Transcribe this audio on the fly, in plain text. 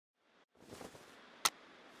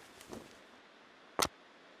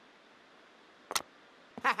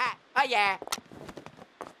yeah.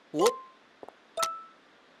 Whoop.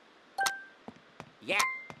 Yeah.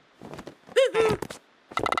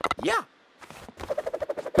 Yeah.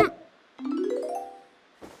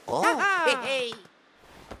 Oh, hey, hey.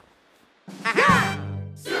 Ha-ha!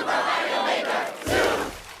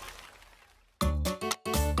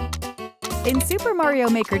 In Super Mario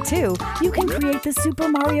Maker 2, you can create the Super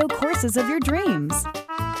Mario courses of your dreams.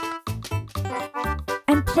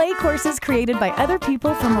 And play courses created by other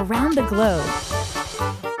people from around the globe.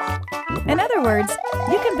 In other words,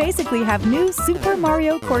 you can basically have new Super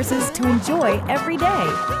Mario courses to enjoy every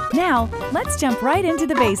day. Now, let's jump right into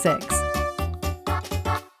the basics.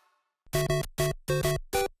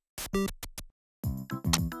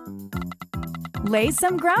 Lay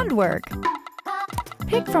some groundwork.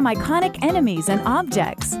 Pick from iconic enemies and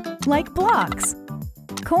objects, like blocks,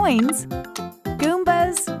 coins,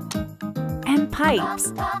 Goombas, and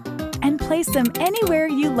pipes, and place them anywhere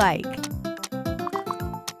you like.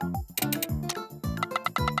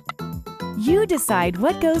 You decide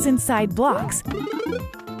what goes inside blocks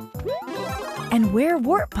and where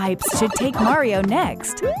warp pipes should take Mario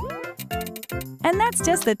next. And that's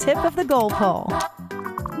just the tip of the goal pole.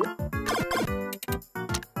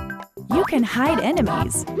 You can hide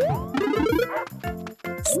enemies,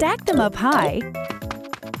 stack them up high,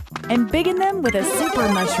 and biggin them with a super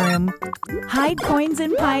mushroom, hide coins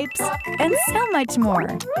in pipes, and so much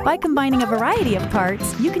more. By combining a variety of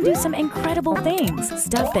parts, you can do some incredible things,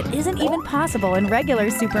 stuff that isn't even possible in regular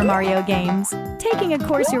Super Mario games. Taking a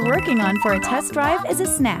course you're working on for a test drive is a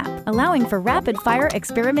snap, allowing for rapid-fire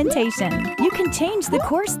experimentation. You can change the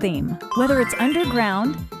course theme, whether it's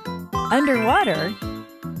underground, underwater,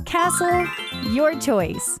 castle, your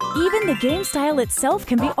choice. Even the game style itself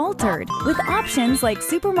can be altered with options like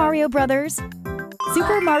Super Mario Bros.,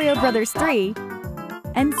 Super Mario Bros. 3,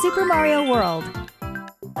 and Super Mario World.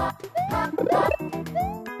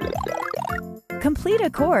 Complete a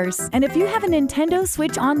course, and if you have a Nintendo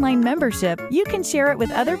Switch Online membership, you can share it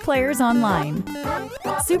with other players online.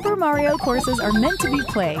 Super Mario courses are meant to be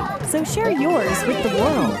played, so share yours with the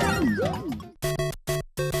world.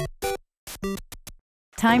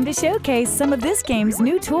 Time to showcase some of this game's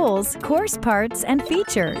new tools, course parts, and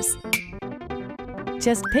features.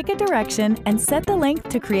 Just pick a direction and set the length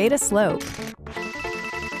to create a slope.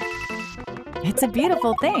 It's a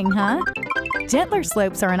beautiful thing, huh? Gentler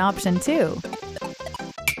slopes are an option too.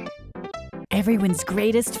 Everyone's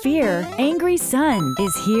greatest fear, Angry Sun,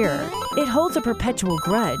 is here. It holds a perpetual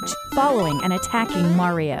grudge, following and attacking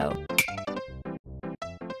Mario.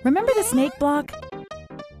 Remember the snake block?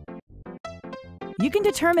 You can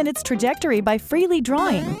determine its trajectory by freely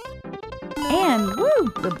drawing. And,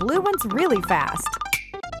 woo, the blue one's really fast.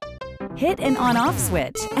 Hit an on-off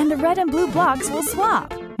switch, and the red and blue blocks will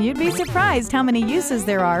swap. You'd be surprised how many uses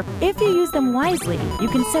there are. If you use them wisely, you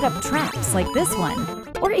can set up traps like this one,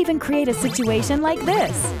 or even create a situation like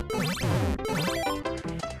this.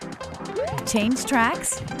 Change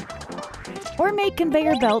tracks, or make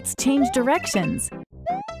conveyor belts change directions.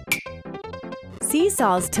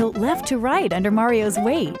 Seesaws tilt left to right under Mario's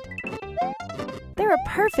weight. They're a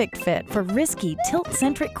perfect fit for risky,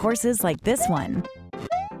 tilt-centric courses like this one.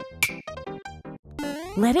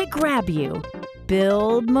 Let it grab you.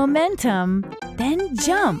 Build momentum, then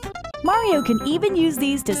jump. Mario can even use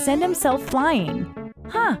these to send himself flying.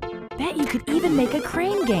 Huh, bet you could even make a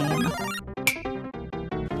crane game.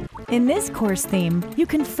 In this course theme, you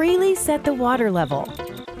can freely set the water level.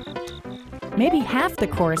 Maybe half the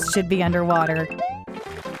course should be underwater.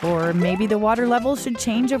 Or maybe the water level should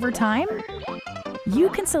change over time? You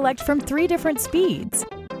can select from 3 different speeds.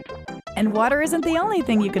 And water isn't the only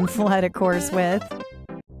thing you can flood a course with.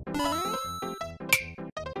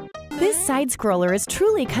 This side-scroller is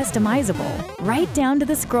truly customizable, right down to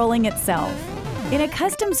the scrolling itself. In a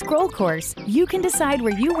custom scroll course, you can decide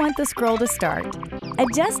where you want the scroll to start,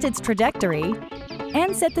 adjust its trajectory,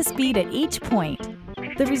 and set the speed at each point.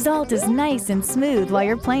 The result is nice and smooth while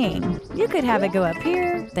you're playing. You could have it go up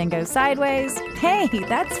here, then go sideways. Hey,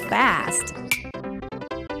 that's fast!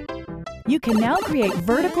 You can now create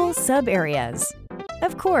vertical sub-areas.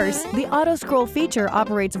 Of course, the auto-scroll feature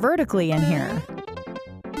operates vertically in here.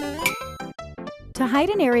 To hide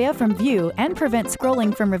an area from view and prevent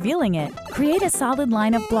scrolling from revealing it, create a solid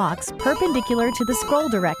line of blocks perpendicular to the scroll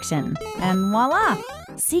direction. And voila!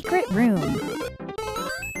 Secret room.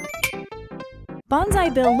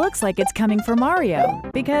 Bonsai Bill looks like it's coming for Mario,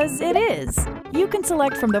 because it is. You can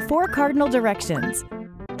select from the 4 cardinal directions.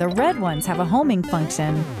 The red ones have a homing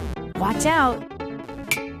function. Watch out!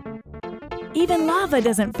 Even lava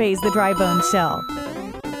doesn't faze the dry bone shell.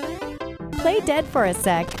 Play dead for a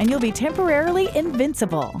sec and you'll be temporarily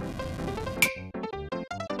invincible.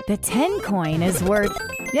 The 10 coin is worth,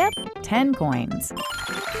 10 coins.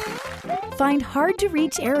 Find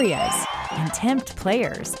hard-to-reach areas and tempt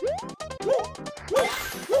players.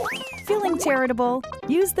 Feeling charitable?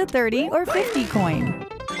 Use the 30 or 50 coin.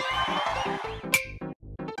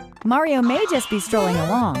 Mario may just be strolling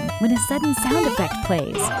along when a sudden sound effect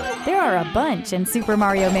plays. There are a bunch in Super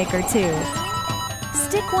Mario Maker 2.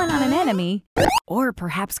 Stick one on an enemy, or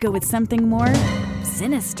perhaps go with something more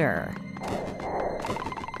sinister.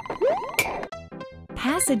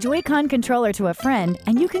 Pass a Joy-Con controller to a friend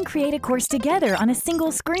and you can create a course together on a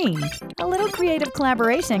single screen. A little creative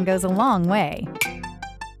collaboration goes a long way.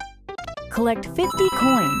 Collect 50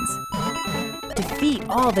 coins. Defeat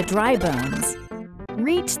all the dry bones.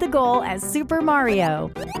 Reach the goal as Super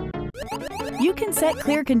Mario. You can set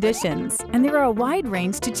clear conditions, and there are a wide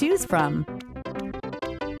range to choose from.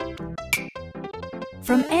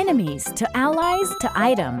 From enemies to allies to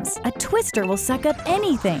items, a twister will suck up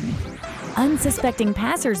anything. Unsuspecting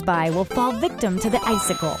passers-by will fall victim to the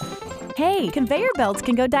icicle. Hey, conveyor belts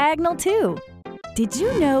can go diagonal too. Did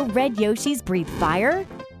you know red Yoshis breathe fire?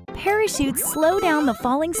 Parachutes slow down the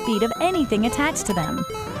falling speed of anything attached to them.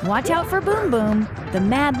 Watch out for Boom Boom. The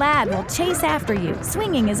mad lad will chase after you,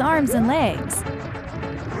 swinging his arms and legs.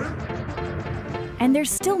 And there's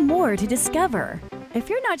still more to discover. If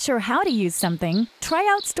you're not sure how to use something, try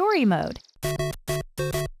out Story Mode.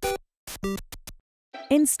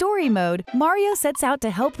 In Story Mode, Mario sets out to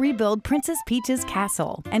help rebuild Princess Peach's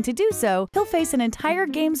castle, and to do so, he'll face an entire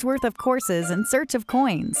game's worth of courses in search of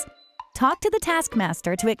coins. Talk to the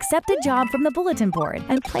Taskmaster to accept a job from the bulletin board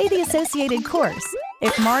and play the associated course.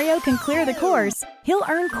 If Mario can clear the course, he'll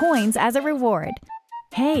earn coins as a reward.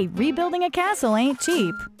 Hey, rebuilding a castle ain't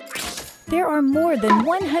cheap. There are more than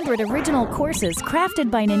 100 original courses crafted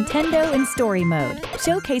by Nintendo in Story Mode,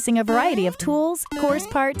 showcasing a variety of tools, course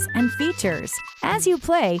parts, and features. As you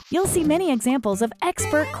play, you'll see many examples of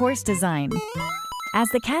expert course design. As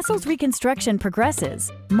the castle's reconstruction progresses,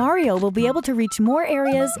 Mario will be able to reach more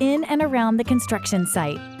areas in and around the construction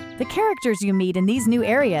site. The characters you meet in these new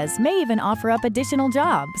areas may even offer up additional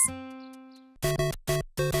jobs.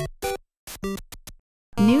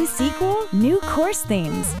 New sequel, new course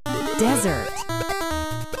themes. Desert.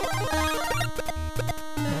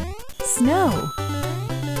 Snow.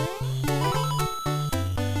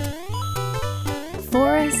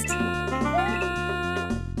 Forest.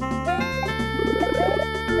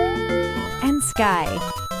 And sky.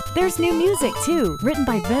 There's new music too, written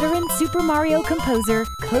by veteran Super Mario composer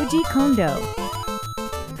Koji Kondo.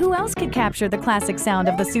 Who else could capture the classic sound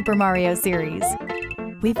of the Super Mario series?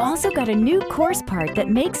 We've also got a new course part that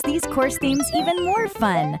makes these course themes even more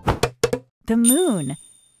fun. The moon.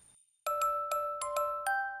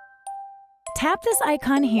 Tap this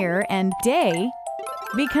icon here and day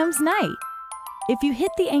becomes night. If you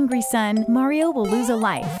hit the angry sun, Mario will lose a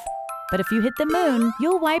life. But if you hit the moon,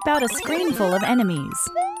 you'll wipe out a screen full of enemies.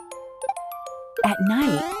 At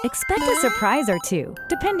night, expect a surprise or two,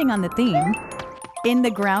 depending on the theme. In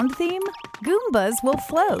the ground theme, Goombas will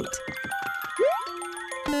float.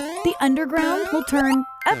 The underground will turn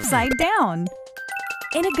upside down.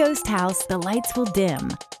 In a ghost house, the lights will dim.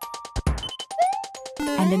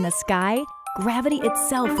 And in the sky, gravity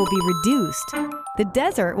itself will be reduced. The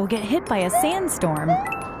desert will get hit by a sandstorm,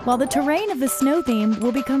 while the terrain of the snow theme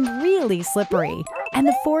will become really slippery, and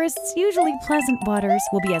the forest's usually pleasant waters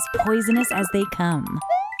will be as poisonous as they come.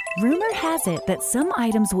 Rumor has it that some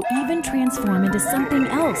items will even transform into something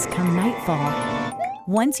else come nightfall.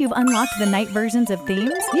 Once you've unlocked the night versions of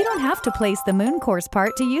themes, you don't have to place the moon course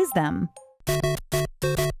part to use them.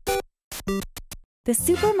 The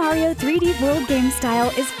Super Mario 3D World game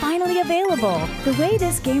style is finally available! The way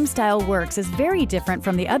this game style works is very different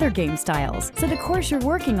from the other game styles, so the course you're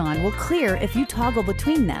working on will clear if you toggle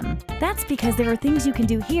between them. That's because there are things you can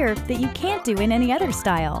do here that you can't do in any other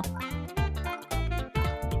style.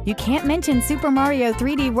 You can't mention Super Mario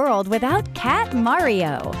 3D World without Cat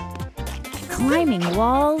Mario! Climbing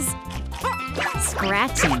walls,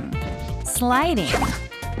 scratching, sliding,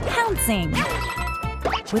 pouncing.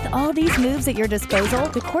 With all these moves at your disposal,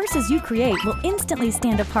 the courses you create will instantly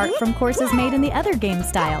stand apart from courses made in the other game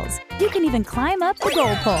styles. You can even climb up the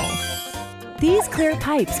goal pole. These clear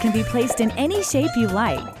pipes can be placed in any shape you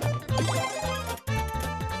like.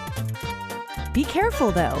 Be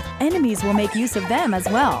careful though, enemies will make use of them as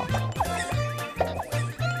well.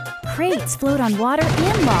 Crates float on water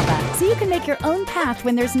and lava, so you can make your own path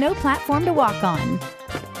when there's no platform to walk on.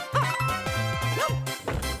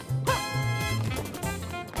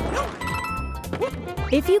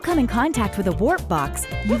 If you come in contact with a warp box,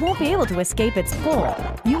 you won't be able to escape its pull.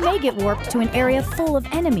 You may get warped to an area full of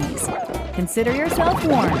enemies. Consider yourself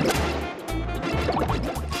warned.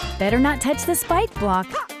 Better not touch the spike block.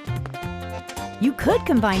 You could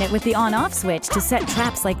combine it with the on-off switch to set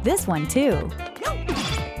traps like this one, too.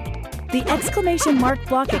 The exclamation mark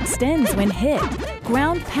block extends when hit.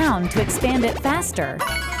 Ground pound to expand it faster.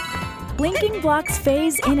 Blinking blocks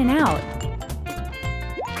phase in and out.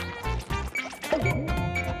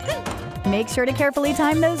 Make sure to carefully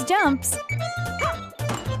time those jumps.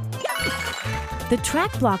 The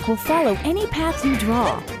track block will follow any path you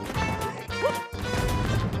draw.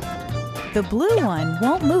 The blue one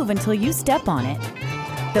won't move until you step on it.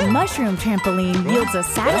 The mushroom trampoline yields a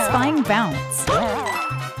satisfying bounce.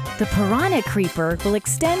 The piranha creeper will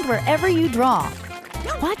extend wherever you draw.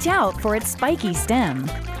 Watch out for its spiky stem.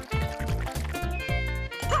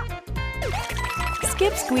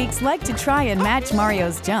 Skip Squeaks like to try and match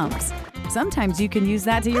Mario's jumps. Sometimes you can use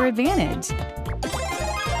that to your advantage.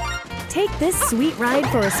 Take this sweet ride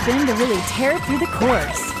for a spin to really tear through the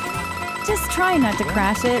course. Just try not to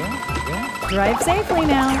crash it. Drive safely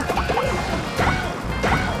now.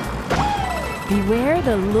 Beware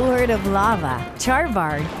the Lord of Lava,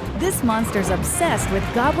 Charvard. This monster's obsessed with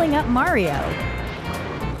gobbling up Mario.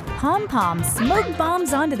 Pom Pom smoke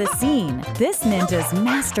bombs onto the scene. This ninja's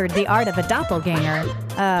mastered the art of a doppelganger.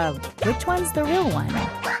 Which one's the real one?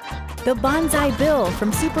 The Bonsai Bill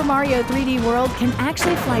from Super Mario 3D World can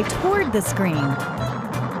actually fly toward the screen.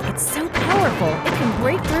 It's so powerful, it can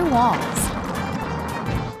break through walls.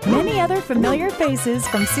 Many other familiar faces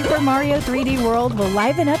from Super Mario 3D World will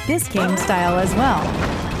liven up this game style as well.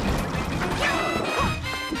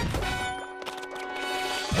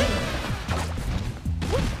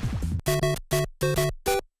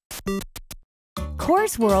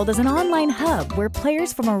 Course World is an online hub where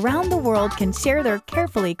players from around the world can share their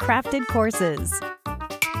carefully crafted courses.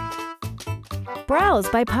 Browse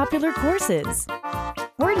by popular courses,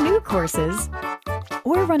 or new courses,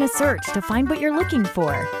 or run a search to find what you're looking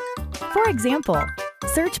for. For example,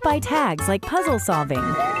 search by tags like puzzle solving.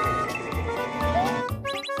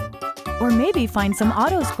 Or maybe find some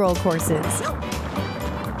auto-scroll courses.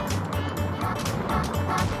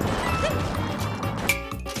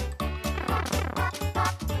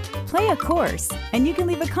 Play a course, and you can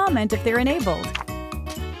leave a comment if they're enabled.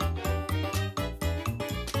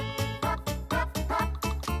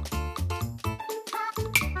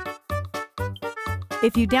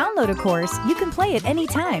 If you download a course, you can play it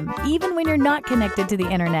anytime, even when you're not connected to the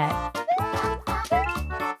internet.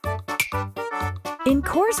 In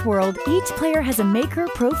Course World, each player has a maker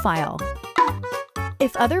profile.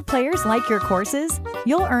 If other players like your courses,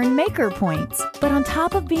 you'll earn maker points. But on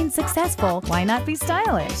top of being successful, why not be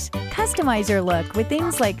stylish? Customize your look with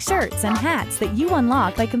things like shirts and hats that you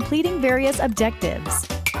unlock by completing various objectives.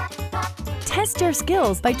 Test your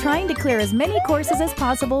skills by trying to clear as many courses as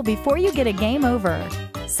possible before you get a game over.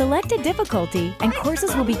 Select a difficulty, and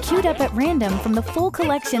courses will be queued up at random from the full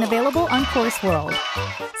collection available on Course World.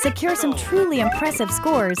 Secure some truly impressive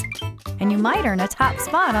scores, and you might earn a top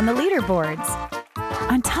spot on the leaderboards.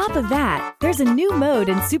 On top of that, there's a new mode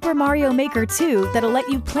in Super Mario Maker 2 that'll let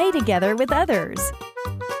you play together with others.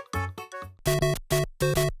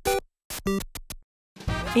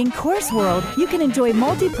 In Course World, you can enjoy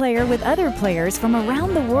multiplayer with other players from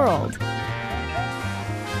around the world.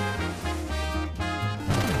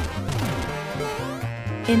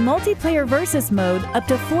 In Multiplayer Versus mode, up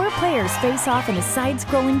to 4 players face off in a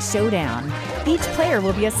side-scrolling showdown. Each player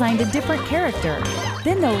will be assigned a different character.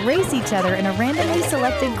 Then they'll race each other in a randomly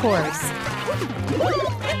selected course.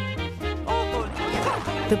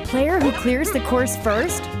 The player who clears the course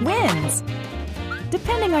first wins.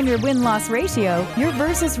 Depending on your win-loss ratio, your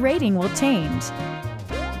Versus rating will change.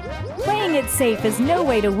 Playing it safe is no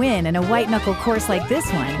way to win in a white-knuckle course like this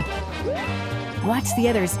one. Watch the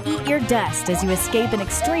others eat your dust as you escape an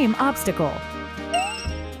extreme obstacle.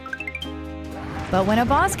 But when a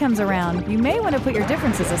boss comes around, you may want to put your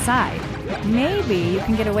differences aside. Maybe you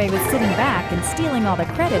can get away with sitting back and stealing all the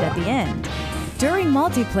credit at the end. During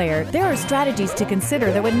multiplayer, there are strategies to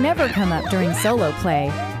consider that would never come up during solo play.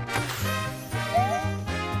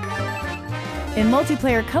 In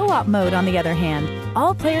multiplayer co-op mode, on the other hand,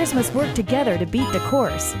 all players must work together to beat the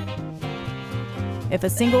course. If a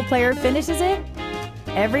single player finishes it,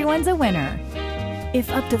 everyone's a winner. If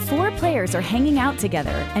up to 4 players are hanging out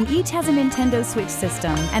together and each has a Nintendo Switch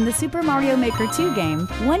system and the Super Mario Maker 2 game,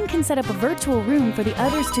 one can set up a virtual room for the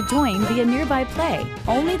others to join via nearby play.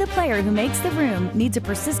 Only the player who makes the room needs a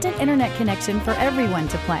persistent internet connection for everyone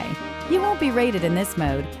to play. You won't be rated in this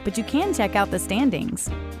mode, but you can check out the standings.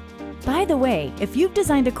 By the way, if you've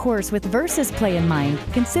designed a course with Versus play in mind,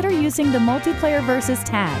 consider using the Multiplayer Versus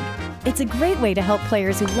tag. It's a great way to help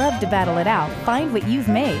players who love to battle it out find what you've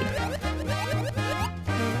made.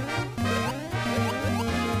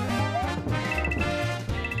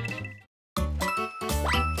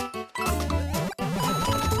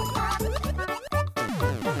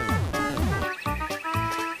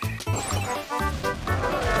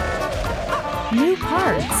 New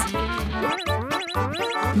parts,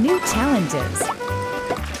 new challenges,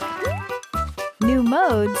 new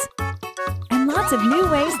modes, and lots of new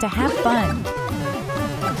ways to have fun.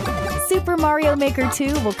 Super Mario Maker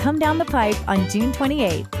 2 will come down the pipe on June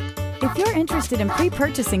 28th. If you're interested in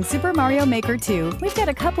pre-purchasing Super Mario Maker 2, we've got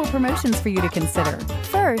a couple promotions for you to consider.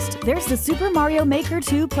 First, there's the Super Mario Maker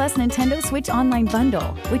 2 plus Nintendo Switch Online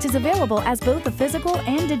Bundle, which is available as both a physical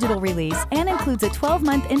and digital release and includes a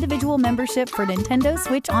 12-month individual membership for Nintendo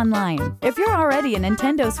Switch Online. If you're already a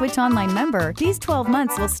Nintendo Switch Online member, these 12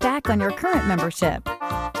 months will stack on your current membership.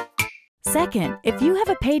 Second, if you have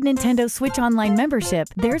a paid Nintendo Switch Online membership,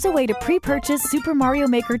 there's a way to pre-purchase Super Mario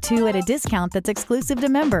Maker 2 at a discount that's exclusive to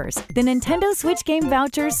members. The Nintendo Switch Game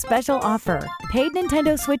Vouchers Special Offer. Paid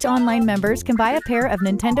Nintendo Switch Online members can buy a pair of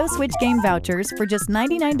Nintendo Switch Game Vouchers for just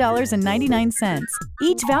 $99.99.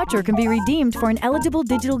 Each voucher can be redeemed for an eligible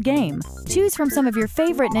digital game. Choose from some of your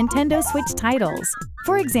favorite Nintendo Switch titles.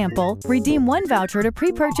 For example, redeem one voucher to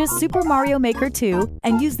pre-purchase Super Mario Maker 2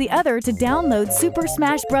 and use the other to download Super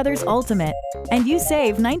Smash Bros. Ultimate. And you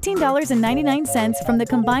save $19.99 from the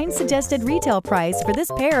combined suggested retail price for this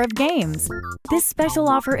pair of games. This special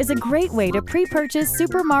offer is a great way to pre-purchase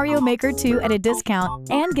Super Mario Maker 2 at a discount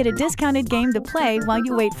and get a discounted game to play while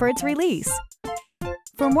you wait for its release.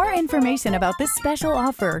 For more information about this special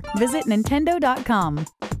offer, visit Nintendo.com.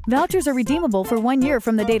 Vouchers are redeemable for 1 year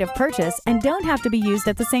from the date of purchase and don't have to be used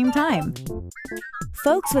at the same time.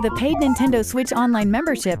 Folks with a paid Nintendo Switch Online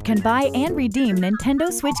membership can buy and redeem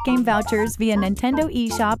Nintendo Switch Game Vouchers via Nintendo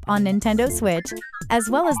eShop on Nintendo Switch, as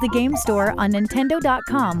well as the Game Store on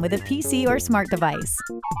Nintendo.com with a PC or smart device.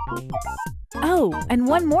 Oh, and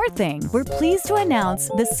one more thing. We're pleased to announce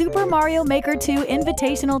the Super Mario Maker 2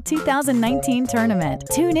 Invitational 2019 tournament.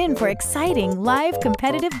 Tune in for exciting live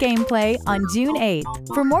competitive gameplay on June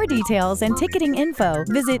 8th. For more details and ticketing info,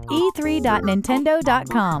 visit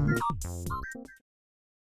e3.nintendo.com.